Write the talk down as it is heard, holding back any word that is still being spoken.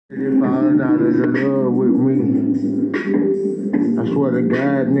They falling out of the love with me. I swear to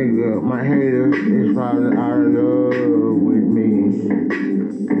God, nigga, my haters is falling out of love with me.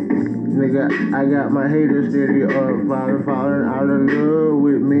 Nigga, I got my haters steady falling out of love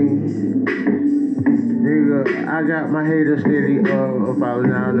with me. Nigga, I got my haters steady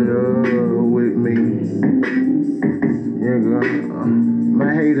falling out of love with me. Nigga,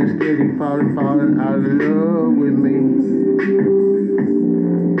 my haters steady falling out of love with me.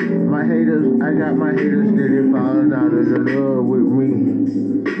 My haters, I got my haters steady falling out of the love with me.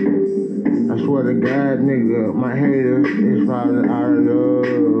 I swear to God, nigga, my haters is falling out of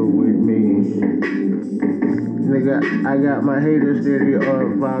love with me. Nigga, I got my haters steady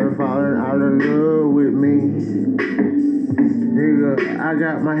falling out of love with me. Nigga, I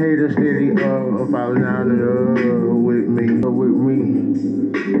got my haters steady falling out of love with me.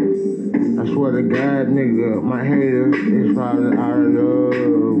 I swear to God, nigga, my haters is falling out of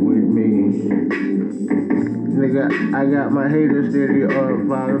love with me. Nigga, I got my haters steady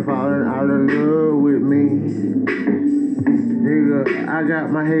falling out of love with me. Nigga, I got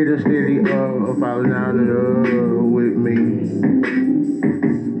my haters steady falling out of love with me.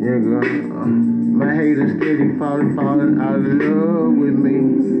 Nigga, my haters steady falling out of love with me.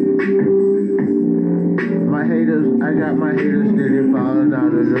 My haters, I got my haters steady falling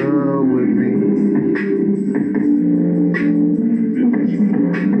out of love with me.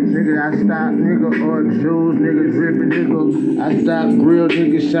 Nigga, I stop, nigga, orange juice, nigga, dripping, nigga. I stop grill,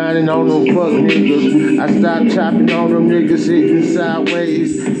 nigga, shining on them fuck niggas. I stop chopping on them niggas, sitting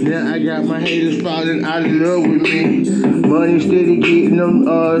sideways. Now I got my haters falling out of love with me. Money steady getting them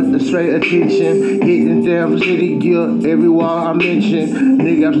straight attention. Hitting damn city gear every wall I mention.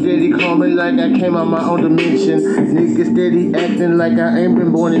 Nigga, I'm steady coming like I came out my own dimension. Nigga steady acting like I ain't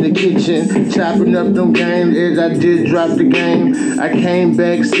been born in the kitchen. Chopping up them games as I just dropped the game. I came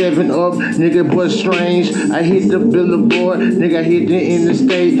back 7 up, nigga, but strange. I hit the billboard, nigga, I hit the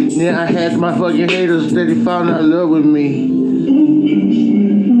interstate. Then I had my fucking haters steady falling out of love with me.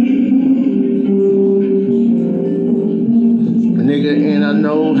 Nigga, and I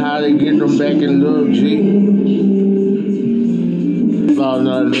know how to get them back in love, G. Falling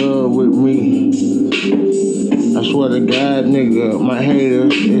out of love with me. I swear to God, nigga, my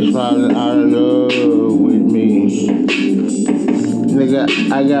haters is falling out of love with me. Nigga,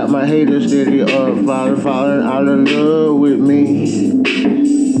 I got my haters steady falling out of love with me.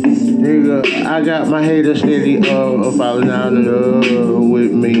 Nigga, I got my haters steady falling out of love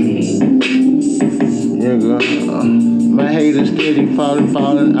with me. Nigga, my haters steady falling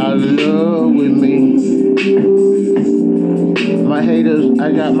out of love with me. My haters,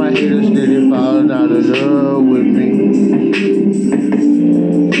 I got my haters steady falling out of love with me.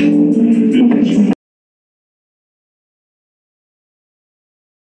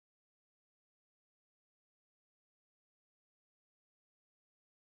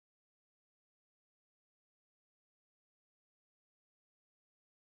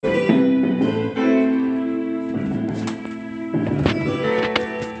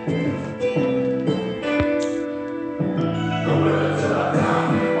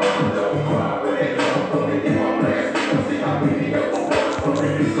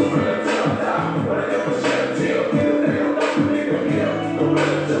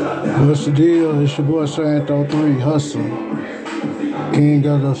 What's the deal? It's your boy Santo 3 Hustle. King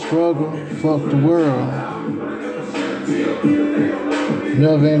of the struggle, fuck the world.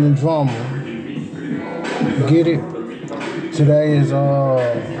 Never ending drama. Get it? Today is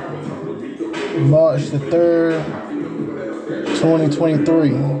March the 3rd, 2023,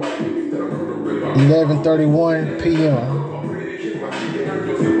 11:31 p.m.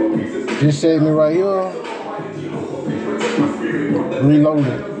 This segment right here,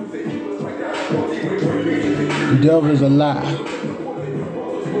 reloaded. The devil is a lie.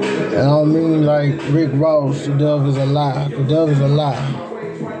 I don't mean like Rick Ross, the devil is a lie. The devil is a lie.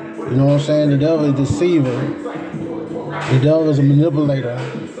 You know what I'm saying? The devil is a deceiver. The devil is a manipulator.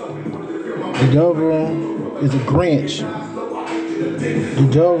 The devil is a Grinch. The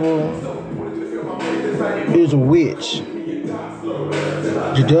devil is a witch.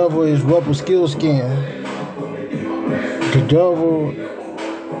 The devil is rubber skill skin. The devil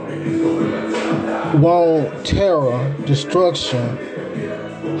want terror, destruction.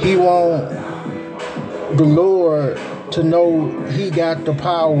 He want the Lord to know he got the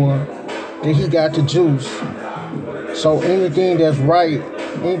power, that he got the juice. So anything that's right,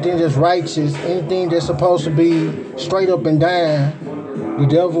 anything that's righteous, anything that's supposed to be straight up and down, the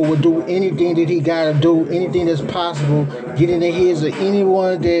devil will do anything that he gotta do, anything that's possible, get in the heads of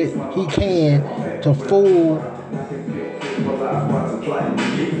anyone that he can to fool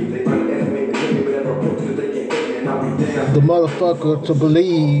the motherfucker to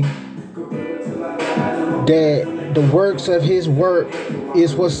believe that the works of his work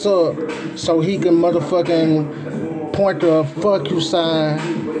is what's up, so he can motherfucking point the fuck you sign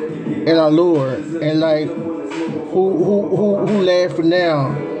at our Lord. And like, who laughing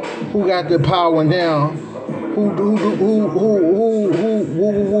now? Who got the power now? Who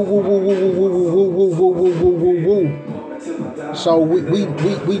So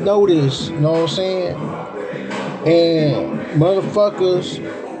we know this, you know what I'm saying? And motherfuckers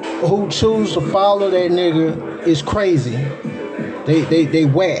who choose to follow that nigga is crazy. They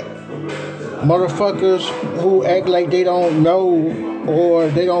whack. Motherfuckers who act like they don't know or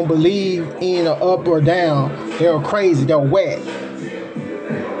they don't believe in or up or down, they're crazy, they're whack.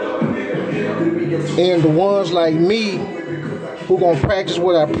 And the ones like me who gonna practice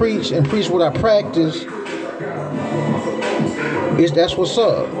what I preach and preach what I practice, that's what's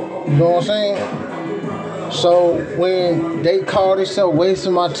up. You know what I'm saying? So when they call themselves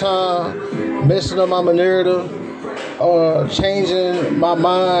wasting my time, messing up my narrative, changing my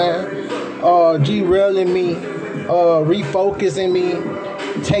mind, derailing me, refocusing me,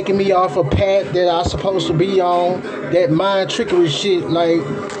 taking me off a path that I'm supposed to be on, that mind trickery shit, like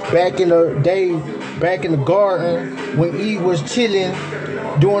back in the day, back in the garden, when Eve was chilling,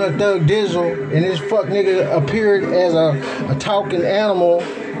 doing a thug dizzle, and this fuck nigga appeared as a talking animal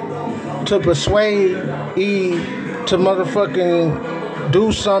to persuade Eve to motherfucking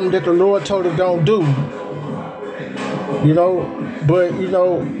do something that the Lord told her don't do. You know, but you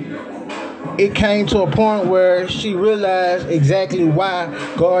know, it came to a point where she realized exactly why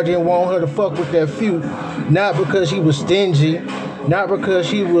God didn't want her to fuck with that few. Not because he was stingy, not because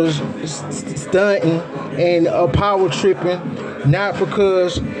he was stunting and power tripping, not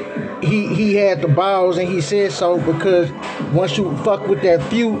because he had the balls and he said so, because once you fuck with that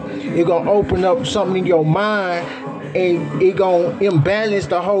few, it gonna open up something in your mind and it gonna imbalance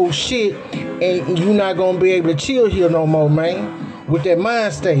the whole shit, and you're not gonna be able to chill here no more, man, with that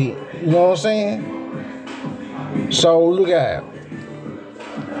mind state. You know what I'm saying? So look at it.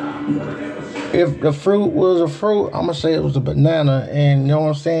 If the fruit was a fruit, I'm gonna say it was a banana, and you know what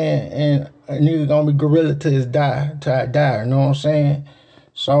I'm saying? And a nigga gonna be gorilla till I die, you know what I'm saying?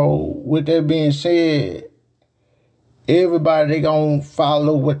 So with that being said, everybody, they gonna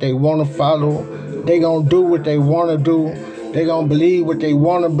follow what they wanna follow. They gonna do what they wanna do. They gonna believe what they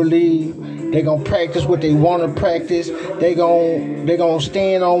wanna believe. They gonna practice what they wanna practice. They gonna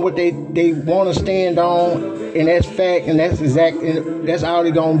stand on what they wanna stand on, and that's fact, and that's exact, and that's all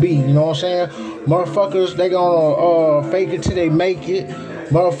they gonna be. You know what I'm saying? Motherfuckers, they gonna fake it till they make it.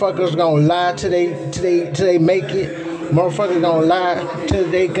 Motherfuckers gonna lie till they make it. Motherfuckers gonna lie till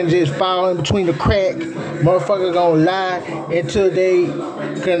they can just fall in between the crack. Motherfuckers gonna lie until they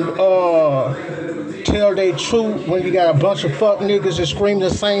can tell they truth when you got a bunch of fuck niggas that scream the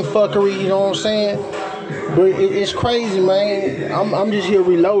same fuckery, you know what I'm saying? But it's crazy, man. I'm just here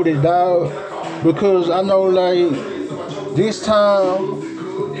reloaded, dog, because I know, like, this time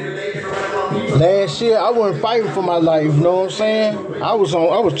last year I wasn't fighting for my life, you know what I'm saying? I was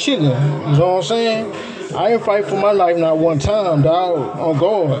chilling, you know what I'm saying? I didn't fight for my life not one time, dog, on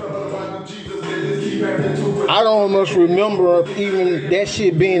God. I don't almost remember even that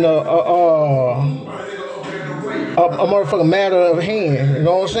shit being a motherfucking matter of hand, you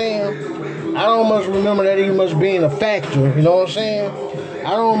know what I'm saying? I don't much remember that even much being a factor, you know what I'm saying?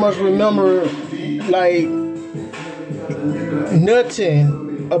 I don't much remember, like,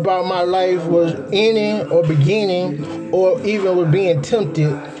 nothing about my life was ending or beginning or even was being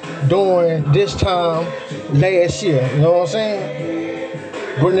tempted during this time last year, you know what I'm saying?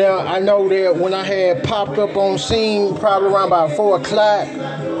 But now I know that when I had popped up on scene probably around about 4 o'clock,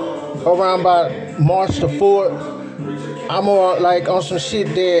 around about March the 4th, I'm more like on some shit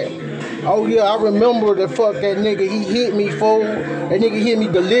that, oh yeah, I remember the fuck that nigga, he hit me, fool. That nigga hit me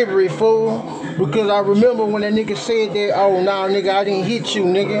delivery, fool. Because I remember when that nigga said that, oh nah, nigga, I didn't hit you,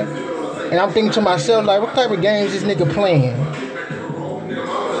 nigga. And I'm thinking to myself, like, what type of games this nigga playing?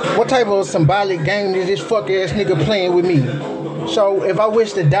 What type of symbolic game is this fuck ass nigga playing with me? So if I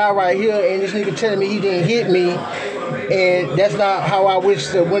wish to die right here and this nigga telling me he didn't hit me, and that's not how I wish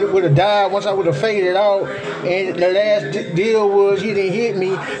to would have died once I would have faded out, and the last deal was he didn't hit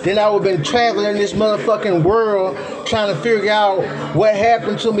me, then I would have been traveling this motherfucking world trying to figure out what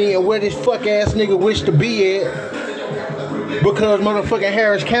happened to me and where this fuck ass nigga wished to be at, because motherfucking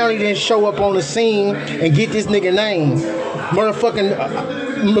Harris County didn't show up on the scene and get this nigga name. Motherfucking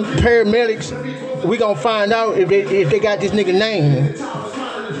paramedics, we gonna find out if they got this nigga name.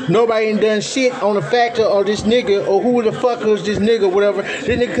 Nobody ain't done shit on the factor of this nigga or who the fuck is this nigga, whatever. This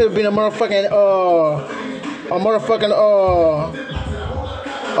nigga could have been a motherfucking motherfucking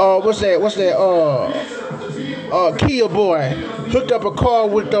what's that Kia boy hooked up a car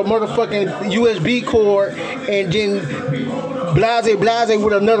with the motherfucking USB cord, and then blase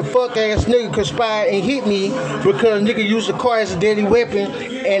with another fuck ass nigga conspired and hit me because nigga used the car as a deadly weapon,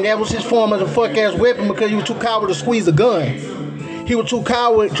 and that was his form of a fuck ass weapon because he was too coward to squeeze a gun. He was too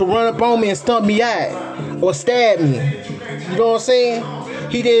coward to run up on me and stump me out or stab me. You know what I'm saying?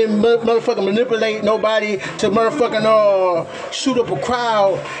 He didn't motherfucking manipulate nobody to motherfucking shoot up a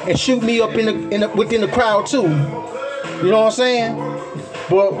crowd and shoot me up within the crowd too. You know what I'm saying?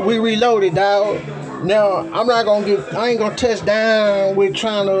 But we reloaded, dog. Now I ain't gonna touch down with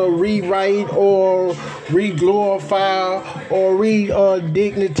trying to rewrite or re-glorify or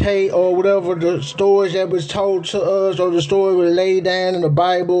re-dignitate or whatever the stories that was told to us, or the story was laid down in the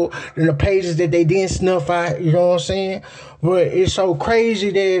Bible in the pages that they didn't snuff out. You know what I'm saying? But it's so crazy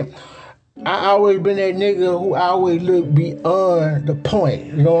that I always been that nigga who always looked beyond the point.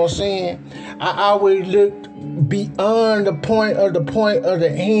 You know what I'm saying? I always looked beyond the point of the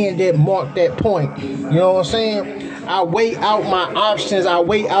hand that marked that point. You know what I'm saying? I weigh out my options. I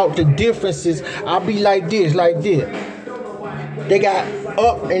weigh out the differences. I'll be like this. They got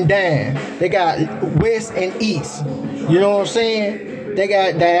up and down. They got west and east. You know what I'm saying? They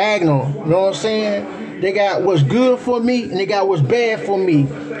got diagonal. You know what I'm saying? They got what's good for me and they got what's bad for me.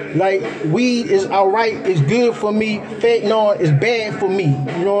 Like weed is alright, it's good for me. Fentanyl is bad for me.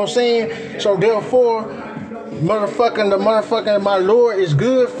 You know what I'm saying? So therefore, motherfucking my Lord is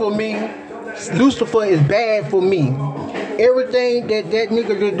good for me. Lucifer is bad for me. Everything that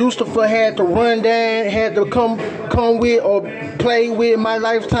nigga the Lucifer had to run down, had to come with or play with in my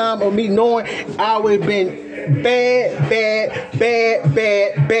lifetime, or me knowing I always been bad.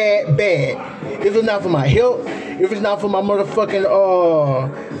 If it's not for my health, if it's not for my motherfucking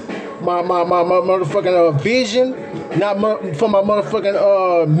my motherfucking vision, not for my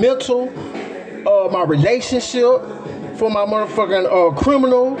motherfucking mental, my relationship, for my motherfucking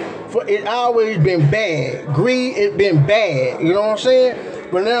criminal, for it always been bad. Greed, it been bad. You know what I'm saying?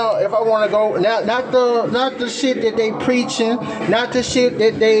 But now, if I want to go, not the shit that they preaching, not the shit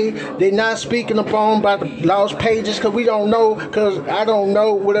that they not speaking upon about the lost pages, because we don't know, because I don't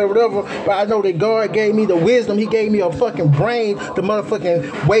know, whatever. But I know that God gave me the wisdom. He gave me a fucking brain to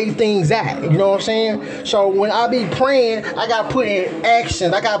motherfucking weigh things out. You know what I'm saying? So when I be praying, I got to put in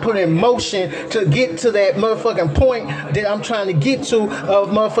action. I got to put in motion to get to that motherfucking point that I'm trying to get to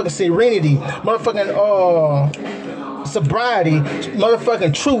of motherfucking serenity, motherfucking sobriety,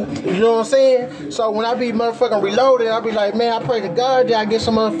 motherfucking truth. You know what I'm saying? So when I be motherfucking reloaded, I be like, man, I pray to God that I get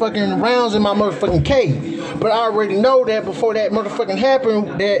some motherfucking rounds in my motherfucking cave. But I already know that before that motherfucking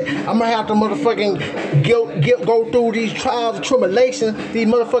happen, that I'm gonna have to motherfucking go through these trials and tribulations, these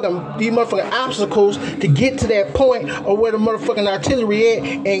motherfucking obstacles to get to that point of where the motherfucking artillery at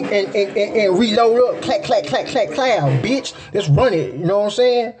and reload up, clack, bitch. Let's run it. You know what I'm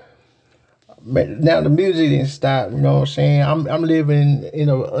saying? Now the music didn't stop, you know what I'm saying? I'm living in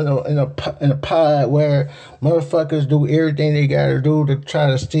a pod where motherfuckers do everything they gotta do to try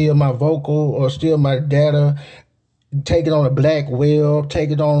to steal my vocal or steal my data, take it on a black web, take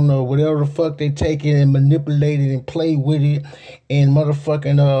it on whatever the fuck they take it and manipulate it and play with it and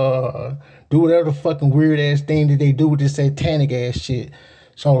motherfucking do whatever the fucking weird ass thing that they do with this satanic ass shit.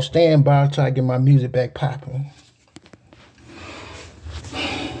 So stand by till I get my music back popping.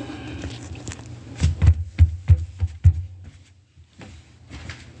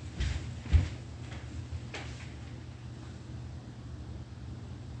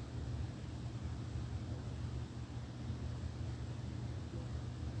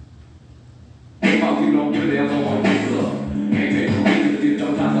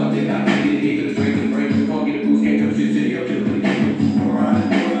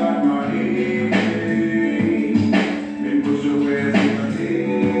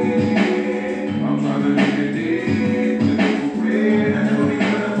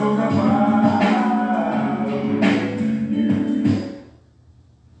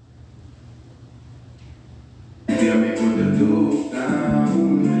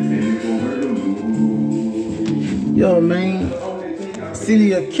 Yo, man,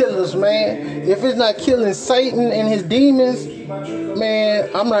 city of killers, man. If it's not killing Satan and his demons, man,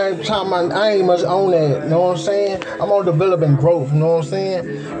 I'm not even talking about, I ain't much on that, you know what I'm saying? I'm on developing growth, you know what I'm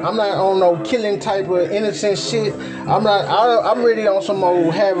saying? I'm not on no killing type of innocent shit. I'm really on some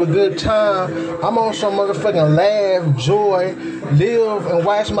old have a good time. I'm on some motherfucking laugh, joy, live, and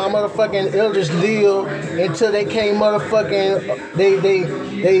watch my motherfucking elders live until they can't motherfucking,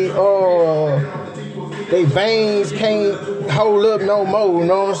 they veins can't hold up no more, you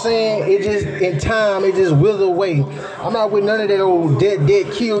know what I'm saying? It just, in time, it just wither away. I'm not with none of that old dead,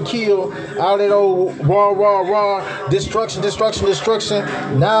 kill, all that old raw, destruction.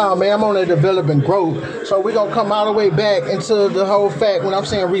 Nah, man, I'm on a development growth. So we gonna come all the way back into the whole fact when I'm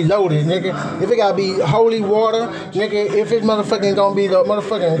saying reloaded, nigga. If it gotta be holy water, nigga, if it motherfucking gonna be the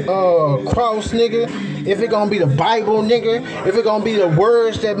motherfucking cross, nigga, if it gonna be the Bible, nigga, if it gonna be the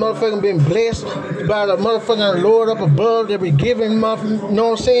words that motherfucking been blessed by the motherfucking Lord up above that be giving, you know what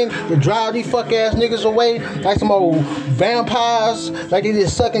I'm saying, to drive these fuck ass niggas away like some old vampires, like they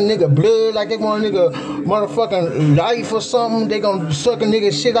just sucking nigga blood, like they want a nigga motherfucking life or something. They gonna suck a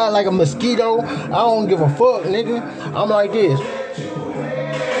nigga shit out like a mosquito. I don't give a fuck, nigga. I'm like this.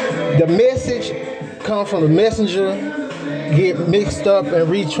 The message comes from the messenger, get mixed up and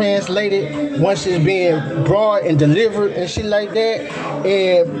retranslated once it's being brought and delivered and shit like that.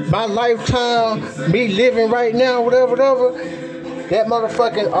 And my lifetime, me living right now, whatever, that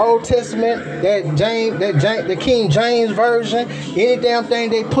motherfucking Old Testament, the King James version, any damn thing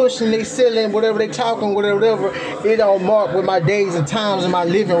they pushing, they selling, whatever they talking, whatever, it don't mark with my days and times in my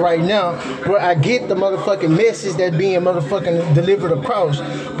living right now. But I get the motherfucking message that's being motherfucking delivered across.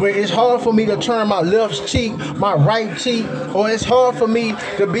 But it's hard for me to turn my left cheek, my right cheek, or it's hard for me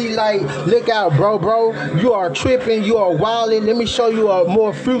to be like, look out, bro, you are tripping, you are wilding. Let me show you a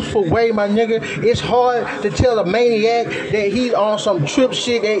more fruitful way, my nigga. It's hard to tell a maniac that he's on some trip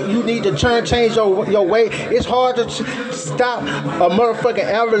shit that you need to change your way. It's hard to stop a motherfucking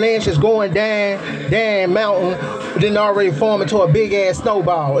avalanche that's going down mountain, then already form into a big ass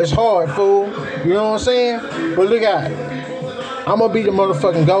snowball. It's hard, fool. You know what I'm saying? But look out. I'm gonna be the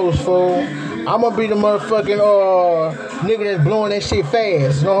motherfucking ghost, fool. I'm gonna be the motherfucking nigga that's blowing that shit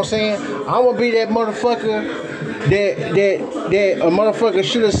fast. You know what I'm saying? I'm gonna be that motherfucker that a motherfucker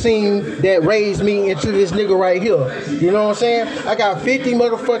should have seen that raised me into this nigga right here. You know what I'm saying? I got 50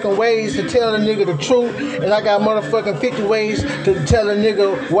 motherfucking ways to tell a nigga the truth, and I got motherfucking 50 ways to tell a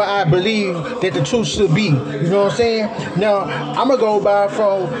nigga what I believe that the truth should be. You know what I'm saying? Now, I'm gonna go by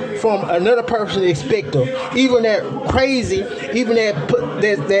from another person's perspective. Even that crazy, even that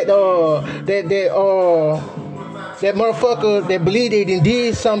motherfucker that believe they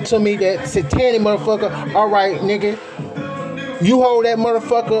did something to me, that satanic motherfucker, all right, nigga, you hold that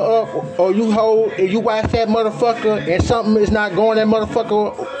motherfucker up, or you watch that motherfucker and something is not going that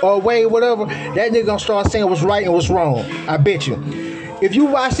motherfucker away, whatever, that nigga gonna start saying what's right and what's wrong. I bet you. If you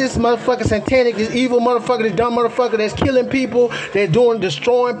watch this motherfucker satanic, this evil motherfucker, this dumb motherfucker that's killing people, that's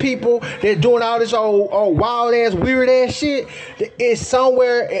destroying people, that's doing all this old wild ass, weird ass shit, it's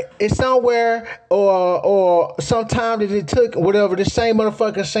somewhere, or sometime that it took, whatever, the same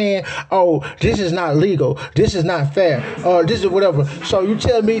motherfucker saying, oh, this is not legal, this is not fair, or this is whatever. So you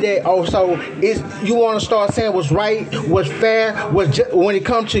tell me that, you want to start saying what's right, what's fair, when it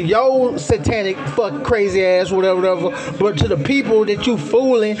comes to your satanic, fuck crazy ass, whatever, but to the people that you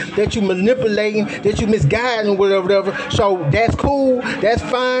fooling, that you manipulating, that you misguiding, whatever. So that's cool, that's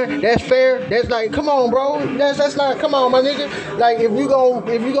fine, that's fair. That's like, come on, bro. That's not, come on, my nigga. Like, if you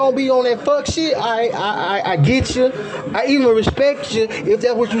gonna be on that fuck shit, I get you. I even respect you if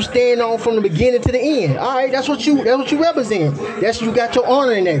that's what you stand on from the beginning to the end. All right, that's what you represent. You got your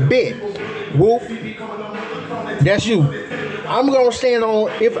honor in that bit. Whoop. That's you. I'm gonna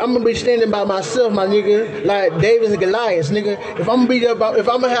be standing by myself, my nigga, like David and Goliath, nigga. If I'm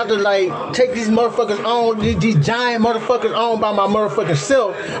gonna have to like take these motherfuckers on, these giant motherfuckers on by my motherfucking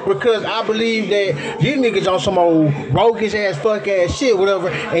self, because I believe that these niggas on some old roguish ass fuck ass shit, whatever,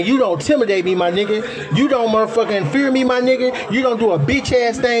 and you don't intimidate me, my nigga. You don't motherfucking fear me, my nigga. You don't do a bitch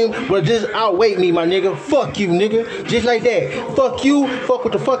ass thing, but just outweigh me, my nigga. Fuck you, nigga. Just like that. Fuck you. Fuck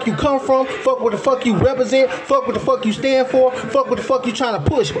what the fuck you come from. Fuck what the fuck you represent. Fuck what the fuck you stand for. Fuck what the fuck you trying to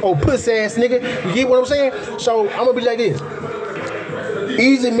push, puss ass nigga. You get what I'm saying? So I'm gonna be like this.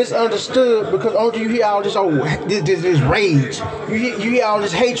 Easily misunderstood, because only you hear all this this rage. You hear all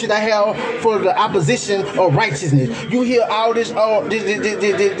this hatred I have for the opposition of righteousness. You hear all this this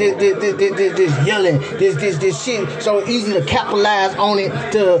yelling, this shit. So easy to capitalize on it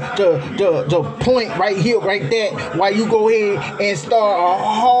to point right here, right there, while you go ahead and start a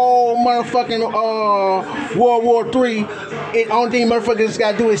whole motherfucking World War III. It only thing motherfuckers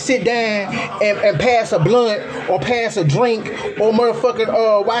gotta do is sit down and pass a blunt or pass a drink or motherfucking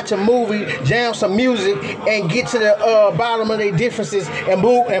watch a movie, jam some music, and get to the bottom of their differences and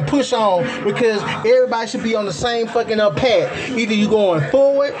move and push on, because everybody should be on the same fucking path. Either you going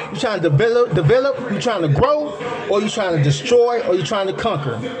forward, you trying to develop, you trying to grow, or you trying to destroy, or you trying to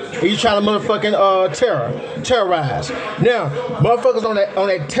conquer, or you trying to motherfucking terrorize. Now, motherfuckers on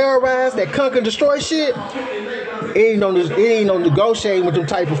that terrorize, that conquer, destroy shit, It ain't no negotiating with them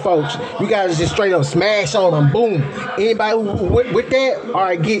type of folks. You guys just straight up smash on them. Boom. Anybody who with that, all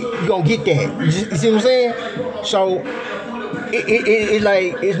right, you gonna get that. You see what I'm saying? So it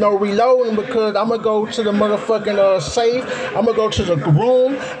like it's no reloading because I'm gonna go to the motherfucking safe. I'm gonna go to the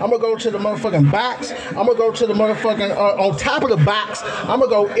room. I'm gonna go to the motherfucking box. I'm gonna go to the motherfucking on top of the box. I'm gonna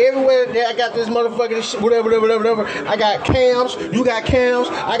go everywhere that I got this motherfucking shit, whatever. I got cams. You got cams.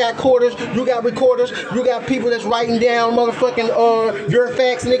 I got quarters. You got recorders. You got people that's writing down motherfucking your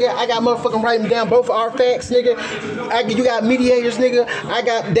facts, nigga. I got motherfucking writing down both our facts, nigga. You got mediators, nigga.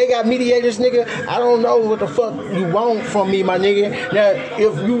 They got mediators, nigga. I don't know what the fuck you want from me, my nigga. Now,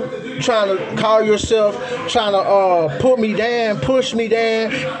 if you trying to call yourself trying to put me down, push me down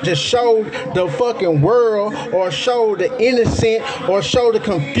to show the fucking world or show the innocent or show the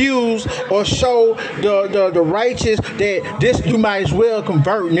confused or show the righteous that this, you might as well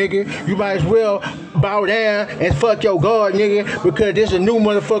convert, nigga. You might as well bow down and fuck your God, nigga, because this is a new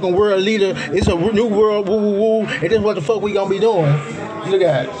motherfucking world leader. It's a new world, woo woo woo, and this is what the fuck we gonna be doing. Look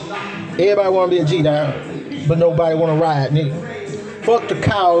at it. Everybody wanna be a G now, but nobody wanna ride, nigga. Fuck the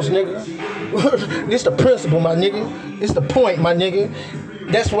cows, nigga. This the principle, my nigga. It's the point, my nigga.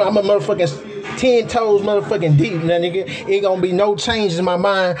 That's why I'm a motherfucking 10 toes motherfucking deep, my nigga. Ain't gonna be no change in my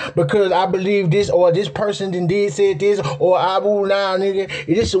mind because I believe this or this person said this or I will now, nigga.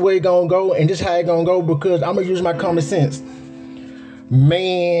 This is the way it gonna go and this how it gonna go because I'm gonna use my common sense.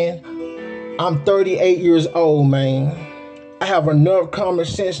 Man, I'm 38 years old, man. I have enough common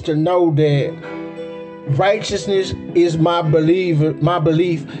sense to know that righteousness is my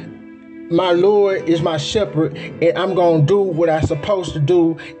belief. My Lord is my shepherd, and I'm gonna do what I'm supposed to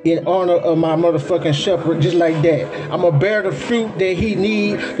do in honor of my motherfucking shepherd, just like that. I'm gonna bear the fruit that he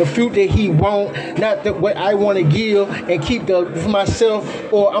need, the fruit that he want, not what I want to give and keep for myself,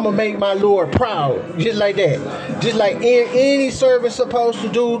 or I'm gonna make my Lord proud, just like that. Just like any servant supposed to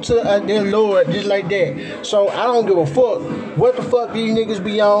do to their Lord, just like that. So I don't give a fuck what the fuck these niggas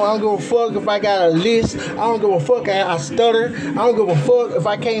be on. I don't give a fuck if I got a list. I don't give a fuck I stutter. I don't give a fuck if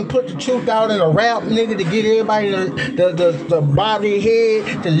I can't put the truth out in a rap, nigga, to get everybody the body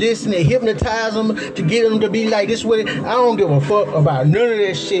head to listen and hypnotize them to get them to be like this way. I don't give a fuck about none of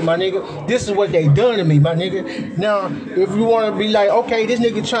that shit, my nigga. This is what they done to me, my nigga. Now, if you want to be like, okay, this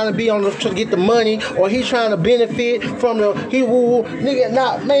nigga trying to be on to get the money or he trying to benefit from nigga,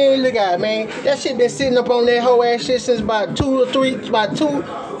 nah, man, look at it, man. That shit been sitting up on that whole ass shit since about no,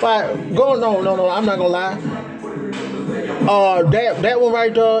 I'm not gonna lie. That one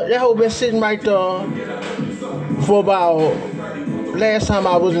right there, that hoe been sitting right there for about last time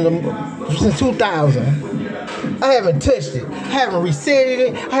I was since 2000. I haven't touched it. I haven't reset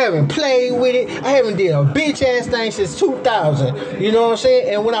it. I haven't played with it. I haven't did a bitch ass thing since 2000. You know what I'm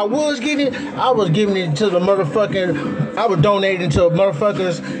saying? And when I was getting it, I was giving it to the motherfucking. I was donating to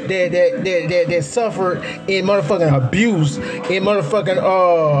motherfuckers that suffered in motherfucking abuse, in motherfucking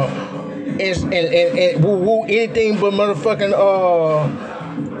and woo woo anything but motherfucking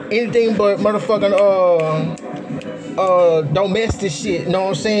domestic shit, you know what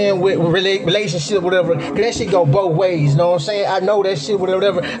I'm saying, with relationship, whatever. Cause that shit go both ways, you know what I'm saying. I know that shit,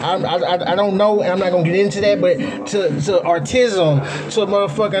 whatever. I don't know, and I'm not gonna get into that. But to autism, to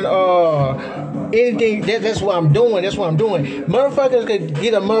motherfucking anything, that's what I'm doing. That's what I'm doing. Motherfuckers could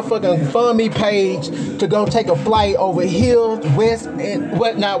get a motherfucking fund me page to go take a flight over hills, west, and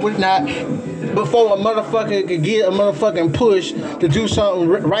whatnot. Before a motherfucker could get a motherfucking push to do something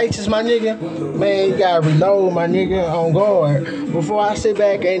righteous, my nigga, man, you gotta reload, my nigga, on guard. Before I sit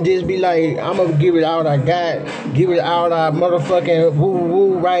back and just be like, I'm gonna give it all I got, give it all I motherfucking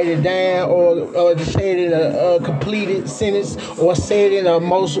woo, write it down, or just say it in a completed sentence, or say it in a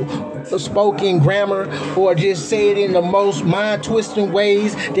most spoken grammar, or just say it in the most mind-twisting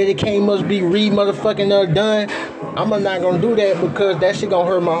ways that it can't must be motherfucking done. I'm not gonna do that because that shit gonna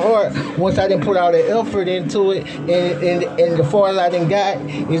hurt my heart once I didn't put all the effort into it, and the far as I done got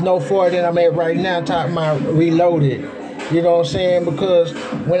is no farther than I'm at right now, talking about reloaded. You know what I'm saying? Because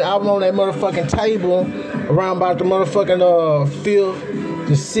when I was on that motherfucking table, around about the motherfucking 5th,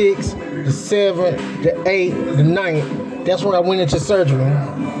 the 6th, the 7th, the 8th, the 9th, that's when I went into surgery.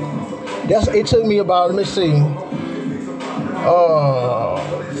 It took me about, let me see,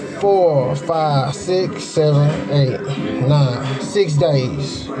 4, 5, 6, 7, 8, 9, 6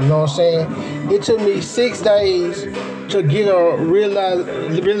 days. You know what I'm saying? It took me 6 days to get a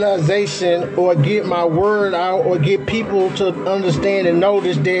realization or get my word out or get people to understand and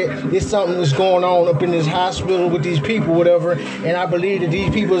notice that there's something that's going on up in this hospital with these people, whatever. And I believe that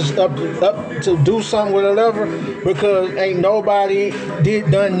these people is up to do something with whatever, because ain't nobody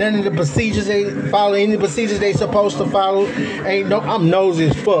done none of the procedures they follow, any procedures they supposed to follow. I'm nosy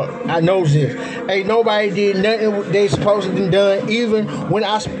as fuck. I know this. Ain't nobody did nothing they supposed to be done. Even when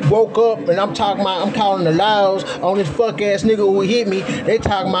I woke up and I'm calling the loud on this fuck ass nigga who hit me. They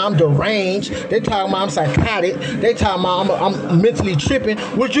talking about I'm deranged. They talking about I'm psychotic. They talking about I'm mentally tripping.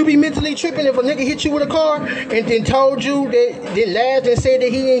 Would you be mentally tripping if a nigga hit you with a car and then told you that, then laughed and said that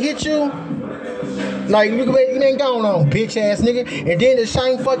he didn't hit you? Like, you ain't going on, bitch ass nigga. And then the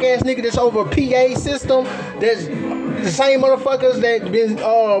same fuck ass nigga that's over a PA system, that's the same motherfuckers that been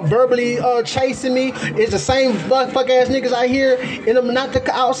verbally chasing me, is the same fuck ass niggas I hear in them, not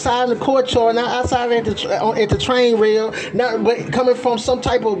outside in the courtyard, not outside at the train rail, but coming from some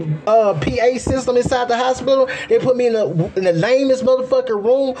type of PA system inside the hospital. They put me in the lamest motherfucking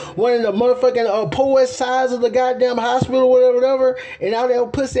room, one of the motherfucking poorest sides of the goddamn hospital, whatever. And all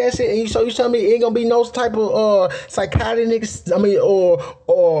that pussy ass shit. And you tell me it ain't gonna be no type of psychotic niggas,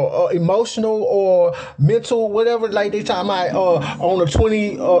 or emotional or mental, whatever, like they talking about on the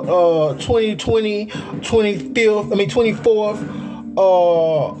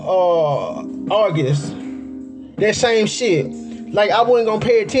 24th August. That same shit. Like, I wasn't gonna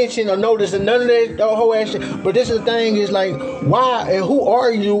pay attention or notice and none of that whole ass shit. But this is the thing, is like, why and who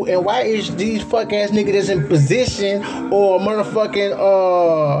are you, and why is these fuck ass niggas that's in position or motherfucking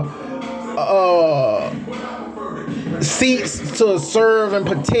seats to serve and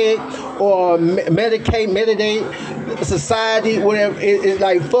protect or meditate society, whatever, is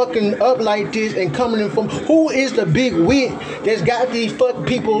like fucking up like this and coming in from, who is the big wit that's got these fuck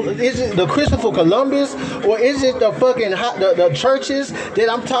people? Is it the Christopher Columbus, or is it the fucking the churches that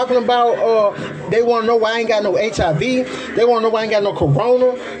I'm talking about? They want to know why I ain't got no HIV. They want to know why I ain't got no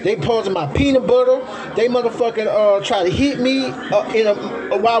corona. They poison my peanut butter. They motherfucking try to hit me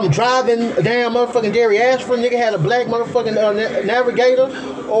while I'm driving down motherfucking Derry Ashford. Nigga had a black motherfucking navigator,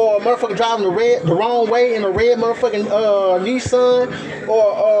 or motherfucking driving the wrong way in a red motherfucking Nissan,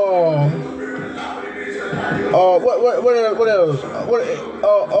 what else?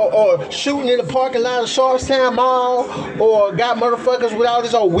 Or shooting in the parking lot of Sharpstown Mall, or got motherfuckers with all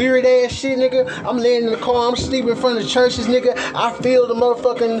this old weird ass shit, nigga. I'm laying in the car, I'm sleeping in front of the churches, nigga. I feel the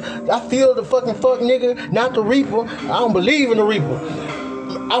fucking fuck nigga, not the Reaper. I don't believe in the Reaper.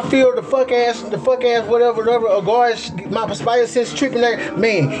 I feel the fuck ass, whatever, a guard, my spider sense tripping there.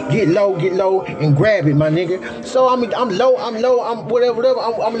 Man, get low, and grab it, my nigga. So I'm low, I'm whatever.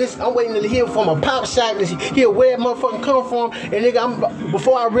 I'm waiting to hear from a pop shot to hear where that motherfucker come from. And nigga,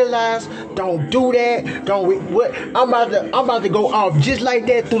 before I realize, don't do that. I'm about to go off just like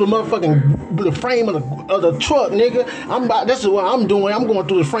that through the motherfucking the frame of the truck, nigga. This is what I'm doing. I'm going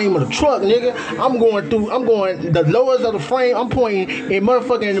through the frame of the truck, nigga. I'm going the lowest of the frame. I'm pointing in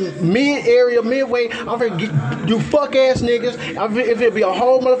motherfucking midway. I'm gonna get you fuck ass niggas. If it be a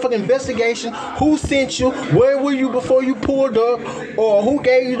whole motherfucking investigation, who sent you, where were you before you pulled up, or who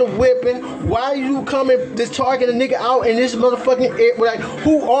gave you the whipping, why you coming just targeting a nigga out in this motherfucking like,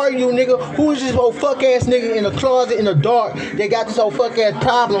 who are you, nigga? Who is this old fuck ass nigga in the closet in the dark that got this old fuck ass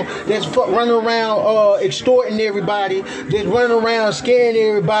problem that's running around extorting everybody, that's running around scaring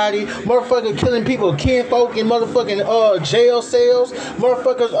everybody, motherfucking killing people, kinfolk in motherfucking jail cells,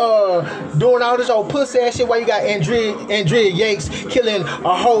 motherfuckers doing all this old pussy ass shit while you got Andrea Yates killing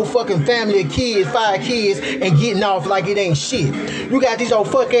a whole fucking family of kids, 5 kids, and getting off like it ain't shit. You got these old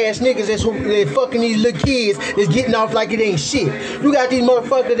fuck ass niggas that's fucking these little kids that's getting off like it ain't shit. You got these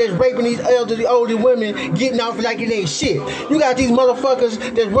motherfuckers that's raping these older women getting off like it ain't shit. You got these motherfuckers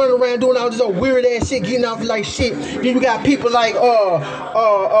that's running around doing all this old weird ass shit getting off like shit. Then you got people like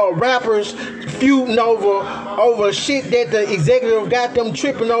rappers feuding over shit that the executive got them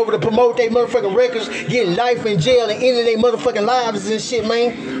tripping over to promote their motherfucking records, getting life in jail and ending their motherfucking lives and shit,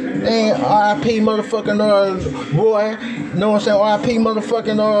 man. And R.I.P. motherfucking boy, know what I'm saying? R.I.P.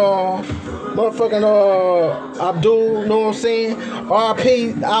 motherfucking Abdul, know what I'm saying?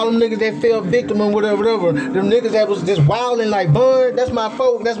 R.I.P. all them niggas that fell victim and whatever. Them niggas that was just wilding like Bun, that's my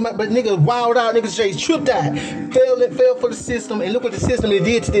folk, but niggas wild out, niggas straight tripped out, fell for the system, and look what the system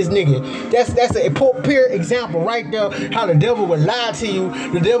did to this nigga. That's a pure example right there, how the devil would lie to you,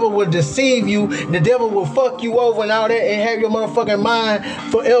 the devil will deceive you, the devil will fuck you over and all that, and have your motherfucking mind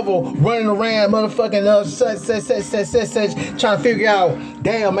forever running around motherfucking sense trying to figure out,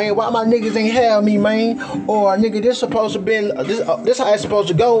 damn man, why my niggas ain't have me, man? Or nigga, this supposed to be this how it's supposed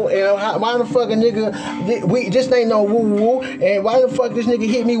to go, and why the fucking nigga this ain't no woo woo, and why the fuck this nigga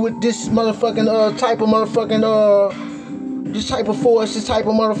hit me with this motherfucking type of motherfucking this type of force, this type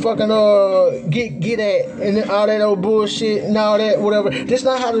of motherfucking get at, and all that old bullshit and all that whatever. This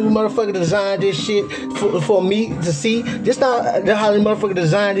not how the motherfucker designed this shit for me to see. This not how the motherfucker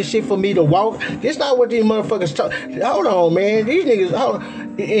designed this shit for me to walk. This not what these motherfuckers talk. Hold on, man. These niggas, hold on.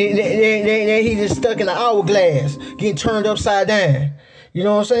 And he just stuck in the hourglass, getting turned upside down. You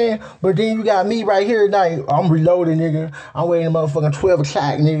know what I'm saying? But then you got me right here tonight. I'm reloading, nigga. I'm waiting motherfucking 12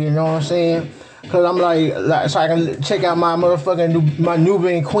 o'clock, nigga. You know what I'm saying? Cause I'm like so I can check out my motherfucking my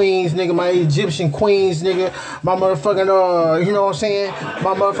Nubian queens, nigga, my Egyptian queens, nigga, my motherfucking you know what I'm saying,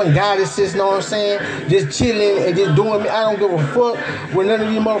 my motherfucking goddesses, you know what I'm saying, just chilling and just doing me. I don't give a fuck with none of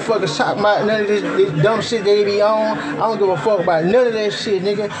these motherfuckers talk about none of this dumb shit they be on. I don't give a fuck about none of that shit,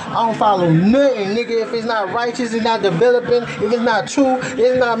 nigga. I don't follow nothing, nigga. If it's not righteous, it's not developing. If it's not true,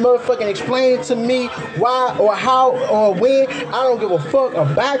 it's not motherfucking explaining to me why or how or when. I don't give a fuck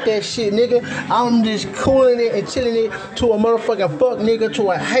about that shit, nigga. I'm just cooling it and chilling it to a motherfucking fuck nigga,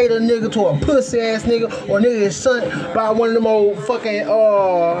 to a hater nigga, to a pussy ass nigga, or nigga is sent by one of them old fucking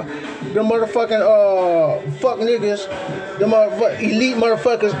the motherfucking fuck niggas, the motherfucking elite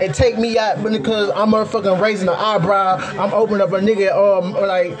motherfuckers, and take me out because I'm motherfucking raising an eyebrow. I'm opening up a nigga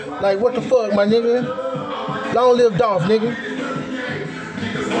like what the fuck, my nigga? Long live Dolph, nigga.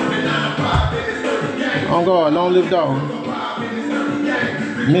 Oh God, long live Dolph.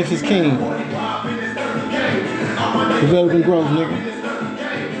 Memphis King. Developing growth, nigga.